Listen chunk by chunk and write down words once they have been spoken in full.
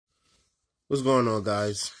What's going on,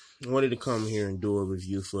 guys? I wanted to come here and do a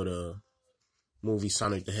review for the movie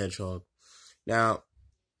Sonic the Hedgehog. Now,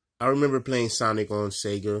 I remember playing Sonic on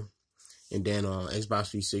Sega and then on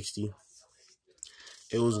Xbox 360.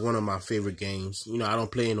 It was one of my favorite games. I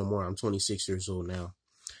don't play it no more. I'm 26 years old now.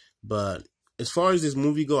 But as far as this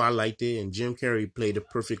movie go, I liked it. And Jim Carrey played the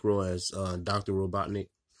perfect role as Dr. Robotnik.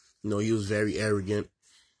 He was very arrogant,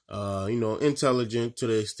 intelligent to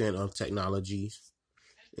the extent of technology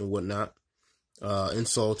and whatnot.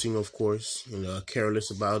 Insulting, of course, and careless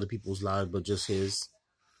about other people's lives, but just his.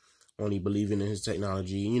 Only believing in his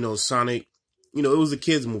technology. Sonic, it was a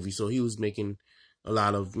kid's movie, so he was making a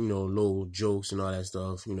lot of, little jokes and all that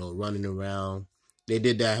stuff, running around. They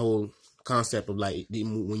did that whole concept of like,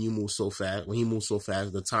 when you move so fast, when he moves so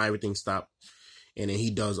fast, the time everything stopped, and then he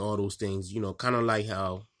does all those things, kind of like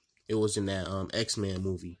how it was in that X-Men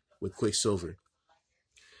movie with Quicksilver.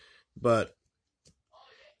 But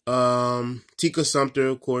Tika Sumpter,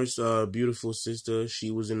 of course, beautiful sister.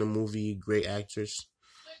 She was in the movie, great actress.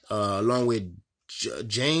 Along with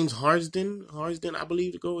James Harsden, I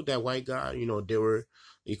believe, to go, that white guy. They were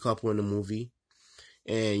a couple in the movie,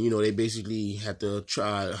 and they basically had to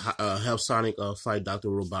try help Sonic fight Dr.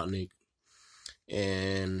 Robotnik,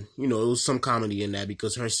 and it was some comedy in that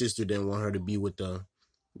because her sister didn't want her to be with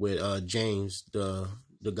James, the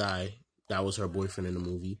guy that was her boyfriend in the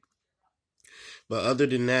movie. But other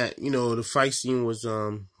than that, the fight scene was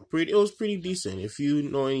pretty. It was pretty decent. If you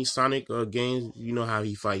know any Sonic games, you know how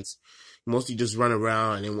he fights. Mostly just run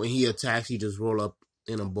around, and then when he attacks, he just roll up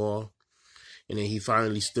in a ball. And then he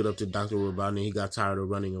finally stood up to Dr. Robotnik. He got tired of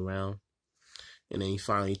running around, and then he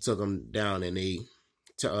finally took him down, and they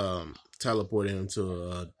teleported him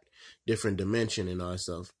to a different dimension and all that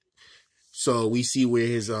stuff. So we see where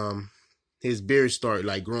his beard start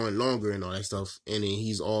like growing longer and all that stuff, and then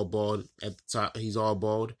he's all bald at the top. He's all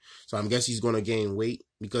bald, so I guess he's gonna gain weight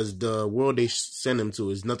because the world they send him to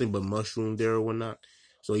is nothing but mushroom there or whatnot.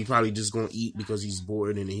 So he probably just gonna eat because he's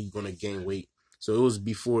bored, and then he's gonna gain weight. So it was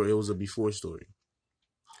a before story.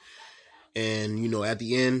 And at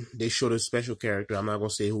the end they showed a special character. I'm not gonna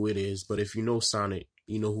say who it is, but if you know Sonic,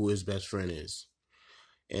 you know who his best friend is.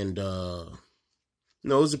 And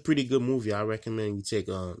it was a pretty good movie. I recommend you take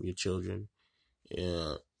your children.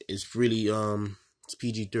 Yeah, it's really it's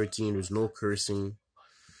PG-13. There's no cursing,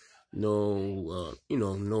 no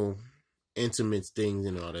no intimate things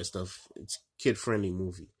and all that stuff. It's kid friendly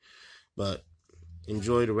movie. But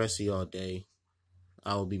enjoy the rest of y'all day.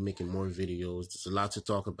 I will be making more videos. There's a lot to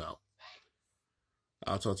talk about.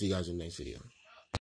 I'll talk to you guys in the next video.